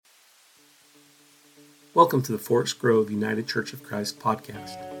Welcome to the Forest Grove United Church of Christ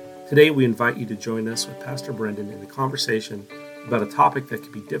podcast. Today we invite you to join us with Pastor Brendan in a conversation about a topic that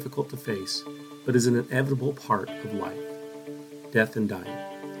can be difficult to face, but is an inevitable part of life: death and dying.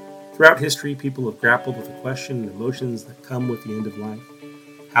 Throughout history, people have grappled with the question and emotions that come with the end of life.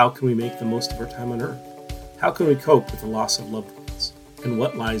 How can we make the most of our time on earth? How can we cope with the loss of loved ones? And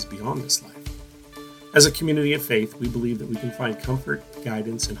what lies beyond this life? As a community of faith, we believe that we can find comfort,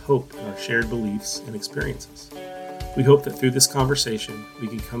 guidance, and hope in our shared beliefs and experiences. We hope that through this conversation, we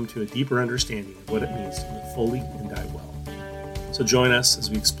can come to a deeper understanding of what it means to live fully and die well. So join us as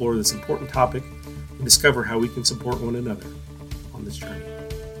we explore this important topic and discover how we can support one another on this journey.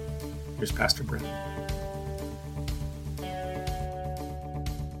 Here's Pastor Brendan.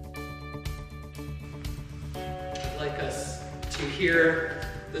 I'd like us to hear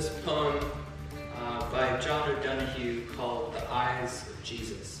this poem by John O'Donohue called The Eyes of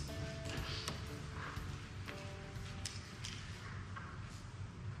Jesus.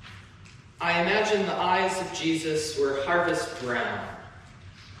 I imagine the eyes of Jesus were harvest brown,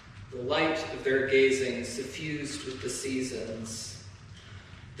 the light of their gazing suffused with the seasons,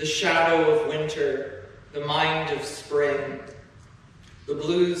 the shadow of winter, the mind of spring, the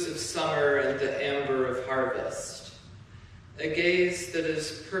blues of summer and the amber of harvest. A gaze that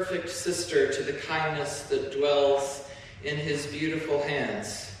is perfect sister to the kindness that dwells in his beautiful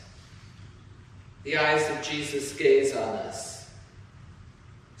hands. The eyes of Jesus gaze on us,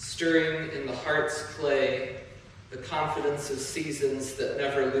 stirring in the heart's clay the confidence of seasons that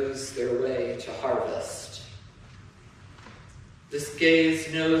never lose their way to harvest. This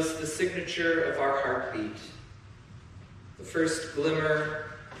gaze knows the signature of our heartbeat, the first glimmer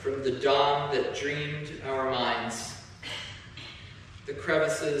from the dawn that dreamed our minds, the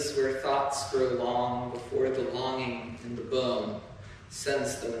crevices where thoughts grow long before the longing in the bone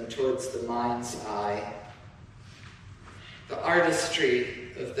sends them towards the mind's eye. The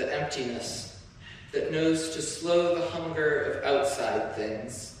artistry of the emptiness that knows to slow the hunger of outside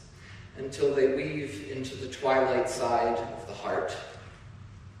things until they weave into the twilight side of the heart.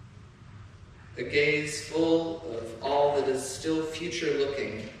 A gaze full of all that is still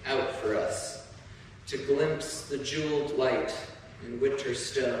future-looking out for us, to glimpse the jeweled light in winter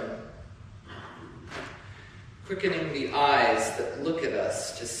stone, quickening the eyes that look at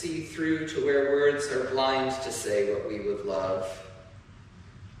us to see through to where words are blind to say what we would love,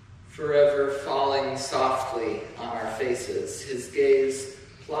 forever falling softly on our faces. His gaze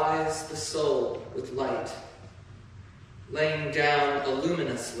plies the soul with light, laying down a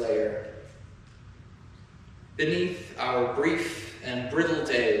luminous layer beneath our brief and brittle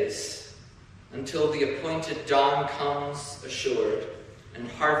days, until the appointed dawn comes assured and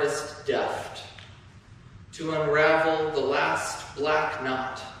harvest deft, to unravel the last black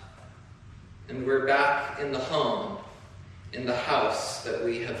knot, and we're back in the home, in the house that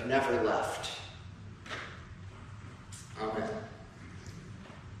we have never left. Amen.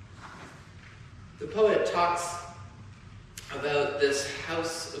 The poet talks about this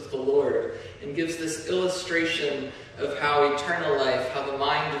house of the Lord and gives this illustration of how eternal life, how the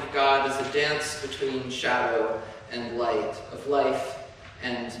mind of God is a dance between shadow and light, of life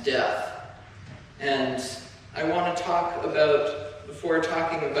and death. And I want to talk about, before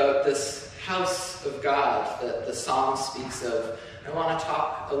talking about this house of God that the psalm speaks of, I want to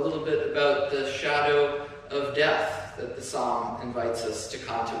talk a little bit about the shadow of death that the psalm invites us to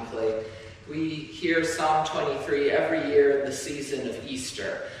contemplate. We hear Psalm 23 every year in the season of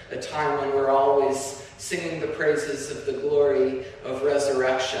Easter, a time when we're always singing the praises of the glory of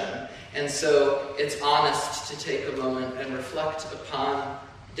resurrection. And so it's honest to take a moment and reflect upon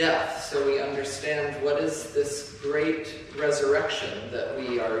death so we understand what is this great resurrection that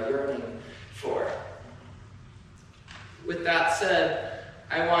we are yearning for. With that said,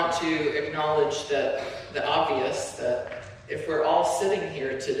 I want to acknowledge that the obvious, that if we're all sitting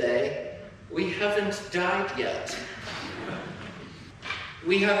here today, we haven't died yet.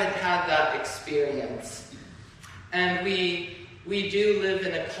 We haven't had that experience. And we do live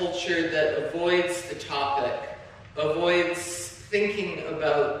in a culture that avoids the topic, avoids thinking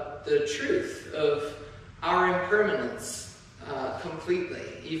about the truth of our impermanence completely,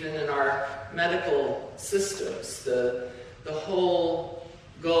 even in our medical systems. The whole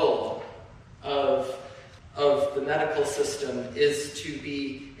goal of the medical system is to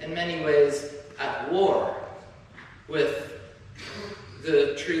be, in many ways, at war with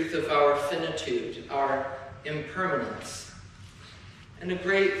the truth of our finitude, our impermanence. And a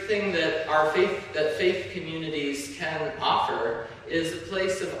great thing that faith communities can offer is a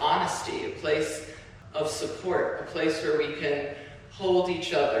place of honesty, a place of support, a place where we can hold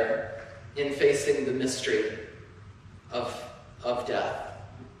each other in facing the mystery of death.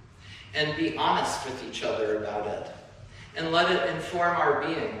 And be honest with each other about it. And let it inform our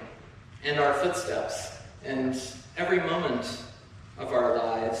being and our footsteps and every moment of our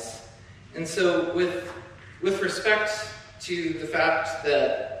lives. And so with respect to the fact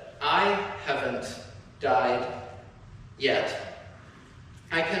that I haven't died yet,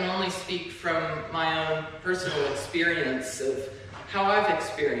 I can only speak from my own personal experience of how I've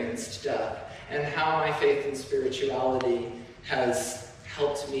experienced death and how my faith and spirituality has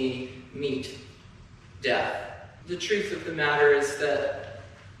helped me meet death. The truth of the matter is that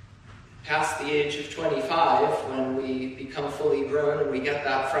past the age of 25, when we become fully grown and we get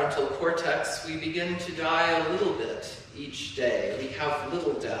that frontal cortex, we begin to die a little bit each day. We have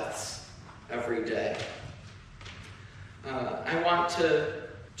little deaths every day. I want to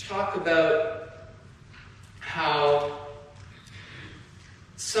talk about how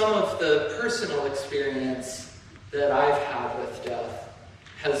some of the personal experience that I've had with death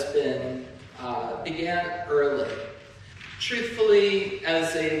has been began early. Truthfully,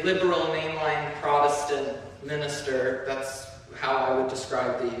 as a liberal mainline Protestant minister, that's how I would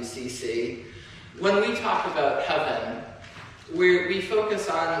describe the UCC. When we talk about heaven, we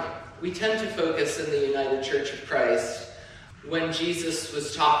tend to focus in the United Church of Christ. When Jesus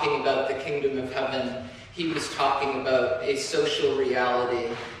was talking about the kingdom of heaven, he was talking about a social reality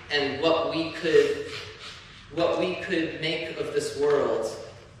and what we could make of this world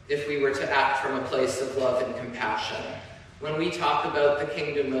if we were to act from a place of love and compassion. When we talk about the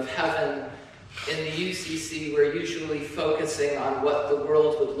kingdom of heaven in the UCC, we're usually focusing on what the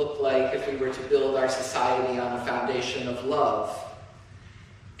world would look like if we were to build our society on a foundation of love.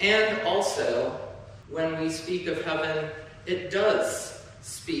 And also, when we speak of heaven, it does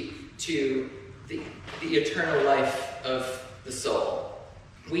speak to the eternal life of the soul.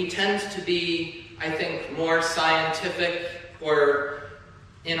 We tend to be, I think, more scientific or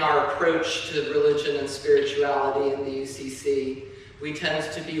in our approach to religion and spirituality in the UCC. We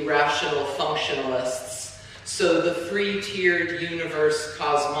tend to be rational functionalists. So the three-tiered universe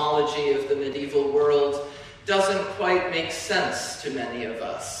cosmology of the medieval world doesn't quite make sense to many of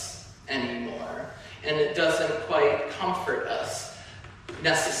us anymore. And it doesn't quite comfort us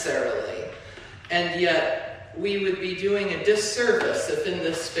necessarily. And yet, we would be doing a disservice if in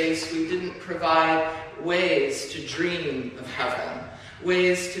this space we didn't provide ways to dream of heaven,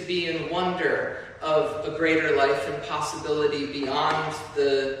 ways to be in wonder of a greater life and possibility beyond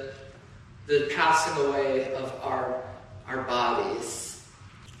the passing away of our bodies.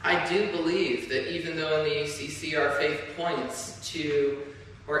 I do believe that even though in the UCC our faith points to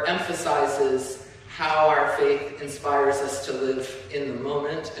or emphasizes how our faith inspires us to live in the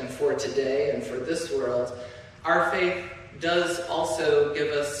moment and for today and for this world, our faith does also give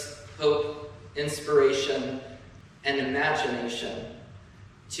us hope, inspiration, and imagination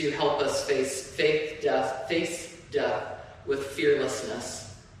to help us face death with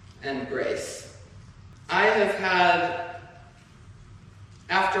fearlessness and grace. I have had,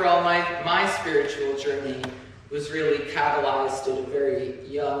 after all, my spiritual journey was really catalyzed at a very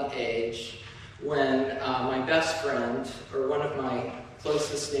young age when my best friend, or one of my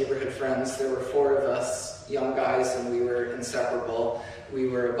closest neighborhood friends, there were 4 of us young guys and we were inseparable. We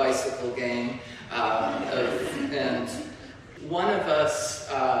were a bicycle gang, and one of us,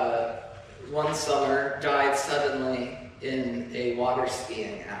 one summer, died suddenly in a water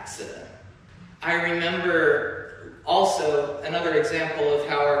skiing accident. I remember also another example of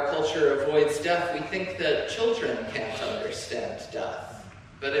how our culture avoids death. We think that children can't understand death.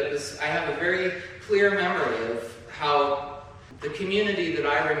 But I have a very clear memory of how the community that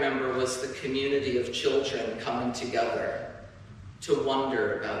I remember was the community of children coming together to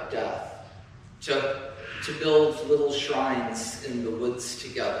wonder about death, to build little shrines in the woods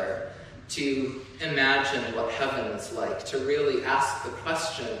together, to imagine what heaven is like, to really ask the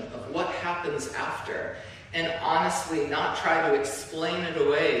question of what happens after, and honestly not try to explain it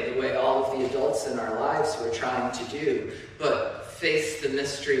away the way all of the adults in our lives were trying to do, but face the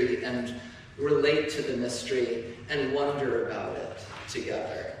mystery and relate to the mystery and wonder about it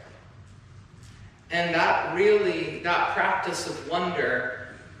together. And that practice of wonder,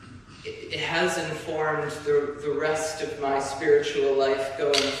 it has informed the rest of my spiritual life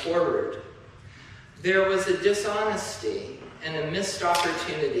going forward. There was a dishonesty and a missed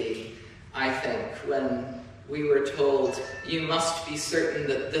opportunity, I think, when we were told, you must be certain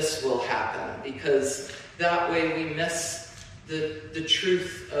that this will happen, because that way we miss the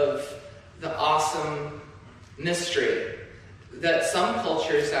truth of the awesome mystery that some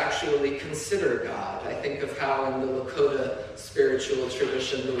cultures actually consider God. I think of how in the Lakota spiritual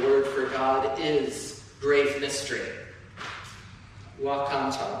tradition, the word for God is grave mystery.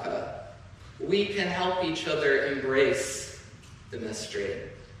 Wakantanka. We can help each other embrace the mystery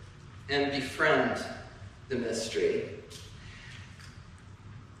and befriend the mystery.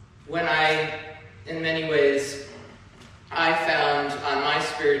 In many ways, I found on my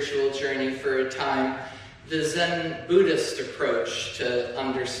spiritual journey for a time the Zen Buddhist approach to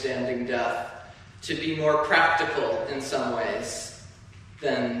understanding death to be more practical in some ways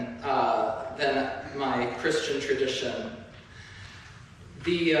than my Christian tradition.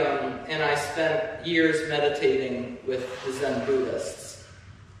 And I spent years meditating with the Zen Buddhists.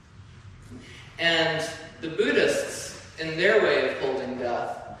 And the Buddhists, in their way of holding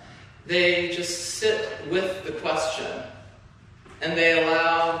death, they just sit with the question, and they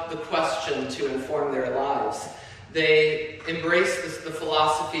allow the question to inform their lives. They embrace the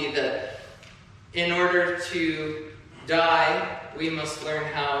philosophy that in order to die, we must learn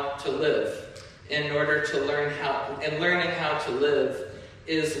how to live. Learning how to live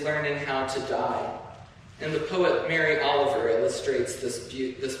is learning how to die. And the poet Mary Oliver illustrates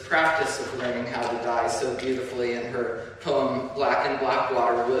this practice of learning how to die so beautifully in her poem Black in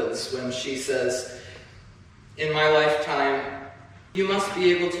Blackwater Woods, when she says, "In my lifetime, you must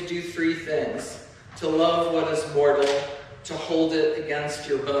be able to do 3 things: to love what is mortal, to hold it against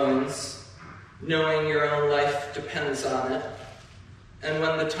your bones, knowing your own life depends on it, and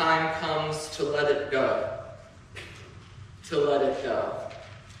when the time comes, to let it go." To let it go.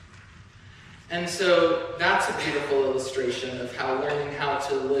 And so that's a beautiful illustration of how learning how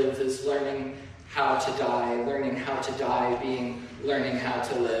to live is learning how to die, learning how to die being learning how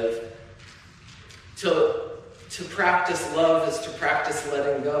to live. To practice love is to practice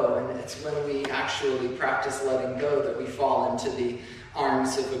letting go, and it's when we actually practice letting go that we fall into the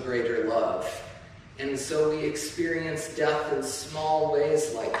arms of a greater love. And so we experience death in small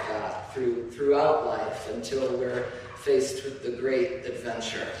ways like that throughout life until we're faced with the great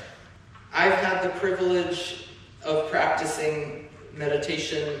adventure. I've had the privilege of practicing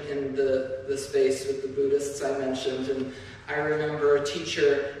meditation in the space with the Buddhists I mentioned, and I remember a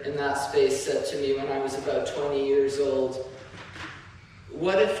teacher in that space said to me when I was about 20 years old,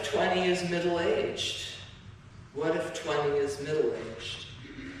 "What if 20 is middle-aged? What if 20 is middle-aged?"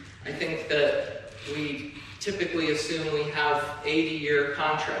 I think that we typically assume we have 80-year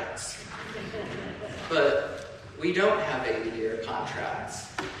contracts, but we don't have 80-year contracts.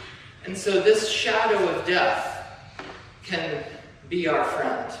 And so this shadow of death can be our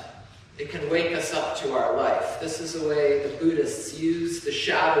friend. It can wake us up to our life. This is a way the Buddhists use the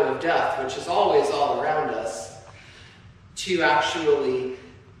shadow of death, which is always all around us, to actually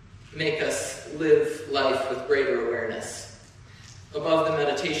make us live life with greater awareness. Above the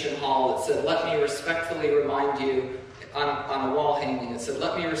meditation hall, it said, "Let me respectfully remind you," on a wall hanging, it said,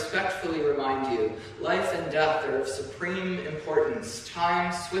 "Let me respectfully remind you, life and death are of supreme importance.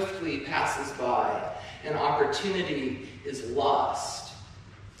 Time swiftly passes by, and opportunity is lost.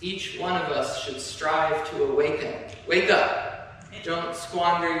 Each one of us should strive to awaken. Wake up. Don't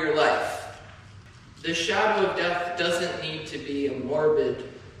squander your life." The shadow of death doesn't need to be a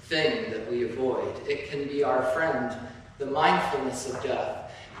morbid thing that we avoid. It can be our friend. The mindfulness of death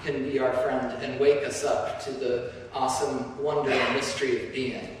can be our friend and wake us up to the awesome wonder and mystery of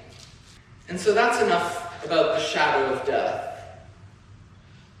being. And so that's enough about the shadow of death.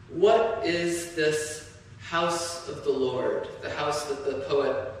 What is this house of the Lord, the house that the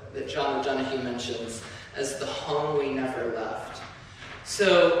poet, that John O'Donohue mentions as the home we never left?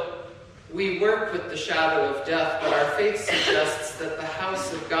 So we work with the shadow of death, but our faith suggests that the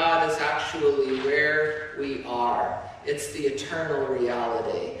house of God is actually where we are. It's the eternal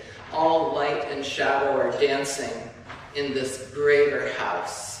reality. All light and shadow are dancing in this greater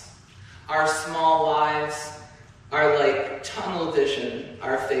house. Our small lives are like tunnel vision,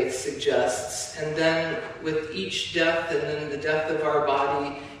 our faith suggests. And then with each death and then the death of our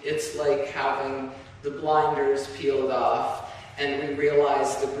body, it's like having the blinders peeled off, and we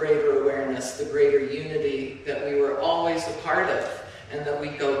realize the greater awareness, the greater unity that we were always a part of and that we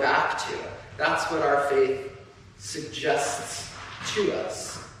go back to. That's what our faith suggests to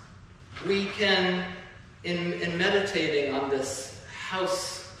us. We can, in meditating on this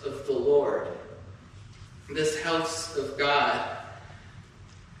house of the Lord, this house of God,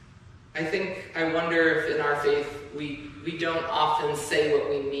 I wonder if in our faith we don't often say what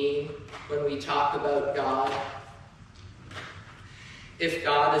we mean when we talk about God. If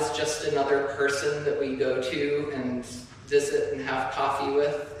God is just another person that we go to and visit and have coffee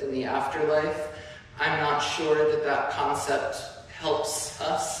with in the afterlife, I'm not sure that concept helps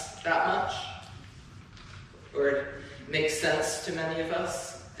us that much or makes sense to many of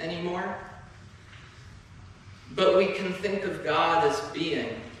us anymore. But we can think of God as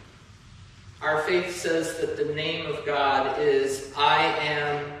being. Our faith says that the name of God is I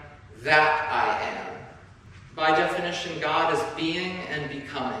am that I am. By definition, God is being and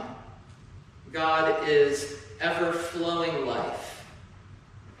becoming. God is ever-flowing life.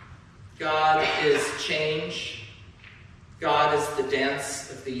 God is change. God is the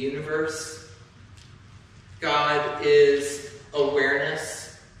dance of the universe. God is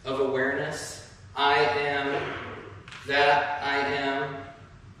awareness of awareness. I am that I am.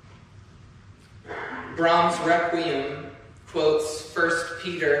 Brahms' Requiem quotes 1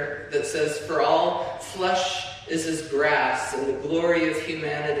 Peter that says, "For all flesh is as grass, and the glory of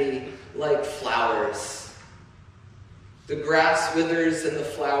humanity like flowers. The grass withers and the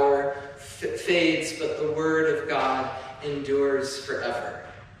flower fades, but the word of God endures forever."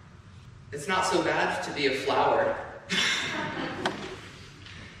 It's not so bad to be a flower.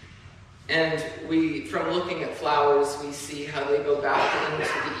 And from looking at flowers, we see how they go back into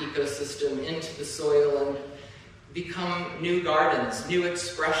the ecosystem, into the soil, and become new gardens, new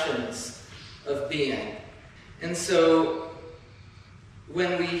expressions of being. And so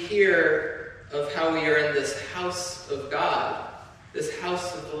when we hear of how we are in this house of God, this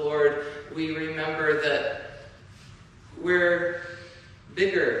house of the Lord, we remember that we're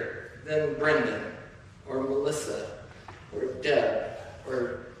bigger than Brendan or Melissa or Deb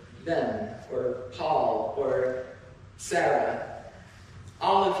or Ben or Paul or Sarah.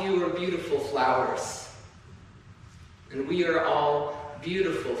 All of you are beautiful flowers. And we are all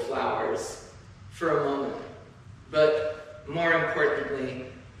beautiful flowers for a moment. But more importantly,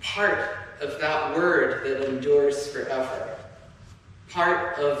 part of that word that endures forever.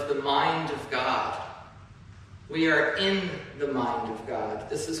 Part of the mind of God. We are in the mind of God.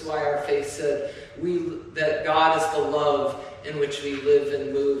 This is why our faith said that God is the love in which we live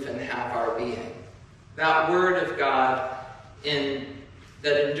and move and have our being. That word of God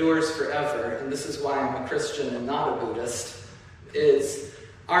that endures forever, and this is why I'm a Christian and not a Buddhist, is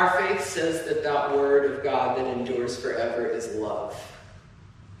our faith says that word of God that endures forever is love.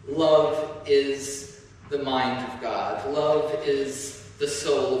 Love is the mind of God. Love is the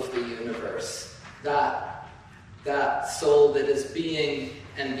soul of the universe. That soul that is being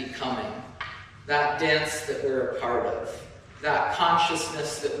and becoming. That dance that we're a part of. That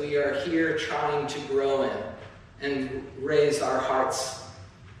consciousness that we are here trying to grow in and raise our hearts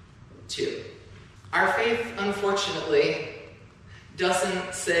to. Our faith, unfortunately,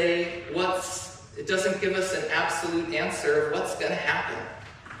 doesn't say it doesn't give us an absolute answer of what's going to happen.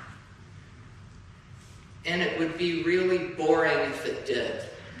 And it would be really boring if it did.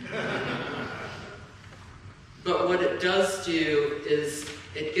 But what it does do is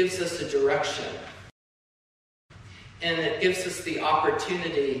it gives us a direction. And it gives us the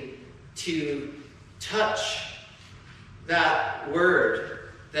opportunity to touch that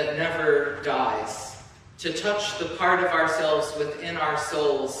word that never dies. To touch the part of ourselves within our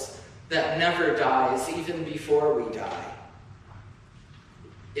souls that never dies, even before we die.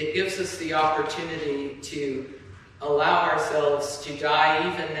 It gives us the opportunity to allow ourselves to die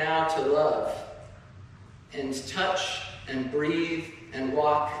even now to love. And touch and breathe and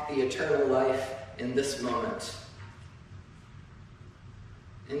walk the eternal life in this moment.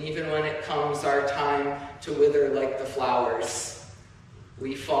 And even when it comes our time to wither like the flowers,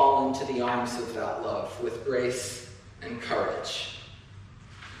 we fall into the arms of that love with grace and courage.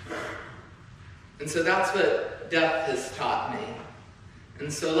 And so that's what death has taught me. And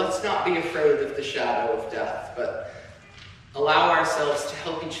so let's not be afraid of the shadow of death, but allow ourselves to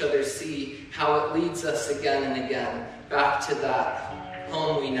help each other see how it leads us again and again back to that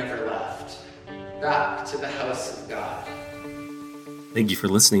home we never left, back to the house of God. Thank you for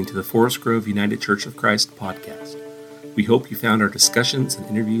listening to the Forest Grove United Church of Christ podcast. We hope you found our discussions and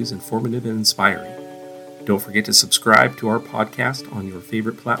interviews informative and inspiring. Don't forget to subscribe to our podcast on your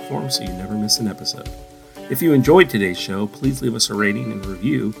favorite platform so you never miss an episode. If you enjoyed today's show, please leave us a rating and a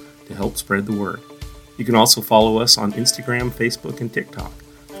review to help spread the word. You can also follow us on Instagram, Facebook, and TikTok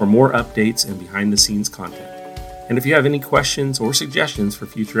for more updates and behind-the-scenes content. And if you have any questions or suggestions for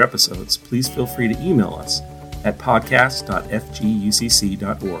future episodes, please feel free to email us at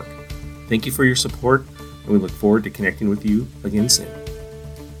podcast.fgucc.org. Thank you for your support, and we look forward to connecting with you again soon.